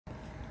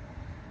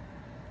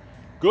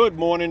Good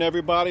morning,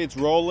 everybody. It's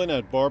Roland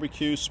at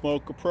Barbecue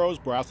Smoker Pros,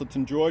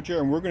 Braselton,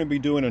 Georgia, and we're going to be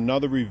doing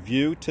another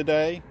review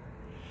today.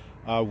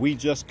 We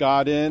just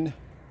got in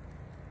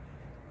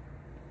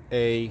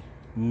a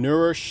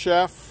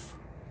NutriChef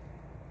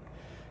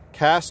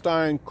cast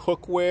iron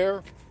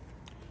cookware.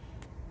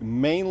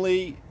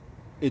 Mainly,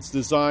 it's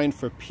designed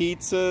for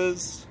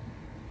pizzas,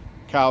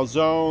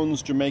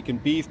 calzones, Jamaican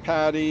beef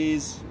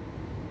patties,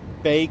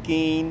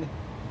 baking.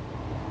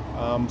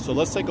 So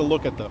let's take a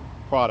look at the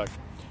product.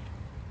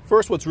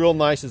 First, what's real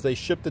nice is they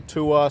shipped it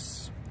to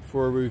us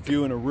for a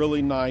review in a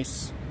really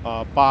nice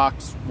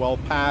box, well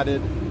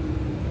padded.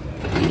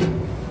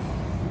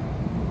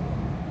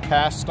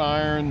 Cast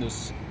iron,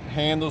 this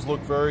handles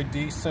look very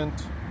decent.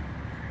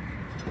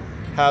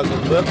 Has a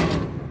lip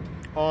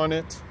on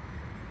it.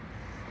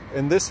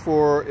 And this is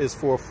for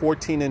a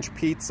 14-inch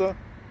pizza.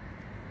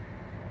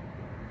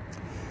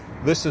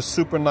 This is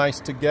super nice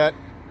to get.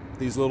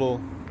 These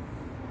little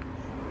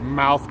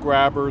mouth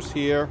grabbers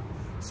here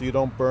so you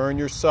don't burn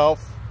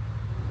yourself.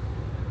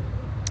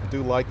 I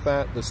do like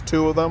that. There's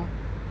two of them.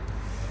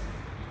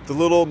 The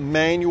little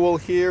manual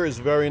here is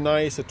very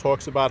nice. It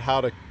talks about how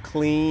to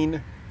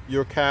clean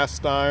your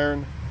cast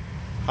iron,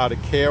 how to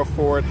care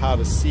for it, how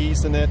to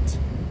season it.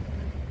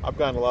 I've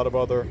gotten a lot of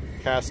other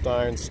cast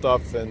iron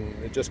stuff and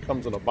it just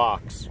comes in a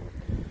box.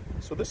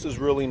 So this is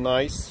really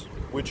nice.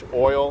 Which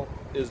oil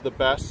is the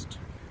best?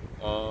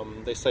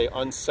 They say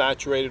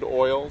unsaturated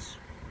oils.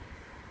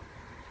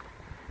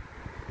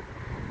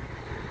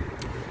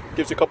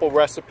 Gives you a couple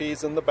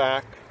recipes in the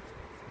back.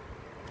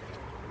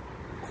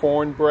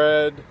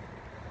 Cornbread,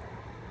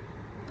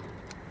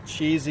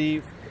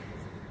 cheesy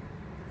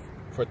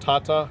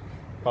frittata,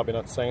 probably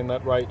not saying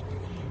that right.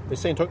 They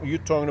say you're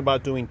talking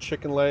about doing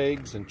chicken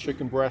legs and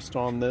chicken breast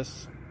on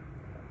this.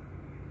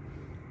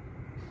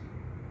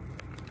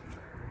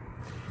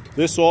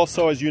 This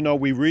also, as you know,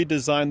 we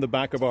redesigned the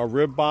back of our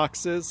rib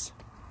boxes.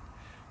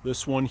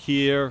 This one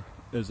here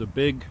is a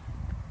big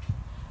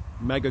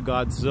Mega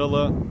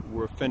Godzilla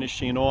we're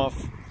finishing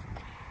off,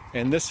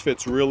 and this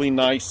fits really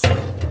nice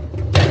back.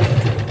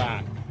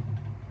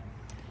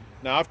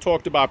 Now, I've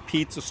talked about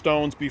pizza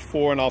stones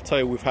before, and I'll tell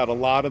you, we've had a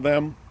lot of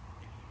them.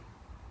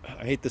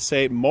 I hate to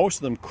say it, most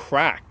of them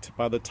cracked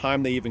by the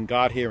time they even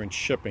got here in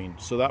shipping,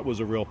 so that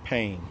was a real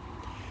pain.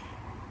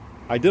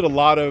 I did a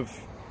lot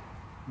of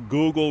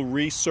Google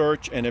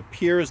research, and it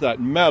appears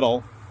that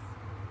metal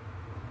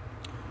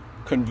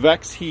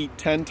convex heat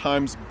 10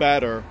 times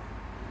better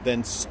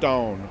than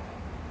stone.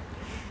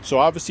 So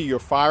obviously your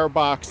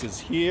firebox is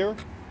here.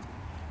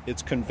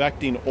 It's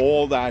convecting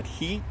all that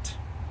heat,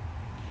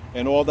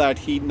 and all that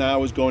heat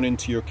now is going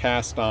into your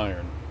cast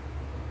iron.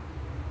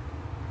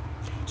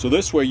 So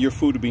this way your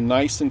food will be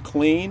nice and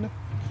clean.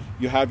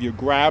 You have your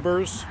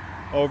grabbers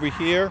over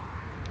here.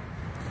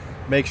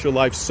 Makes your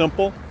life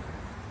simple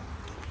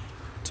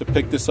to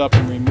pick this up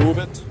and remove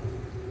it,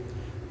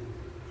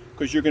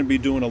 because you're going to be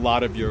doing a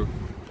lot of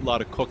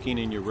cooking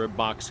in your rib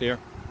box here.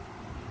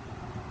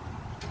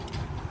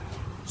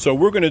 So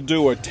we're going to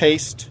do a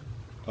taste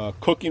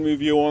cooking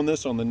review on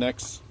this on the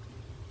next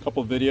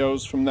couple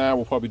videos from now.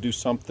 We'll probably do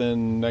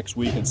something next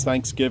week. It's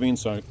Thanksgiving,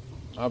 so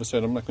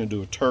obviously I'm not going to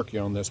do a turkey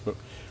on this, but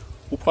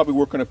we'll probably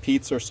work on a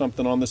pizza or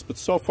something on this. But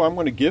so far I'm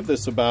going to give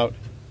this about,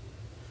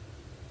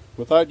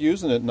 without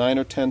using it, 9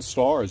 or 10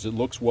 stars. It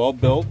looks well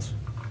built.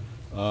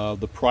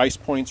 The price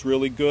point's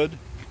really good.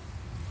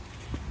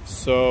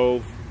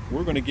 So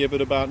we're going to give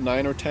it about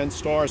 9 or 10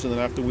 stars, and then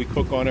after we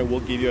cook on it, we'll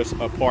give you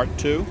a part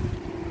 2.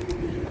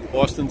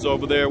 Austin's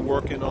over there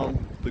working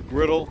on the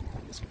griddle.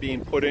 It's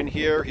being put in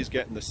here. He's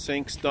getting the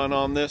sinks done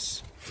on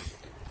this.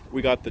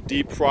 We got the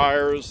deep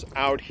fryers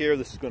out here.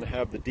 This is going to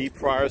have the deep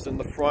fryers in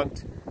the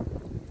front.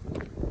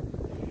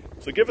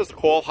 So give us a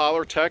call,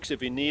 holler, text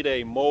if you need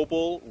a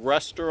mobile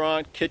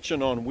restaurant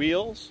kitchen on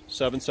wheels.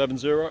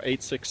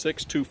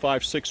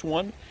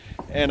 770-866-2561.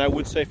 And I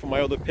would say for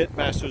my other pit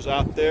masters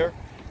out there,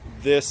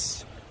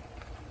 this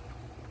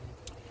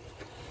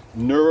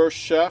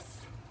NutriChef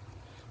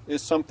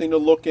is something to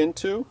look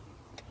into.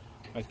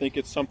 I think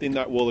it's something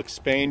that will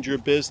expand your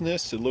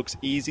business. It looks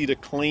easy to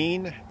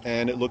clean,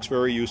 and it looks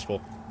very useful.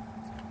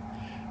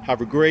 Have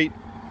a great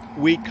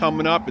week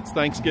coming up. It's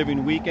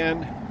Thanksgiving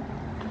weekend.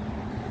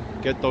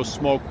 Get those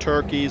smoked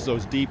turkeys,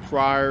 those deep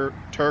fryer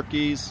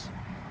turkeys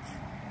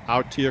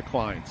out to your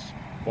clients.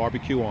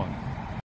 Barbecue on.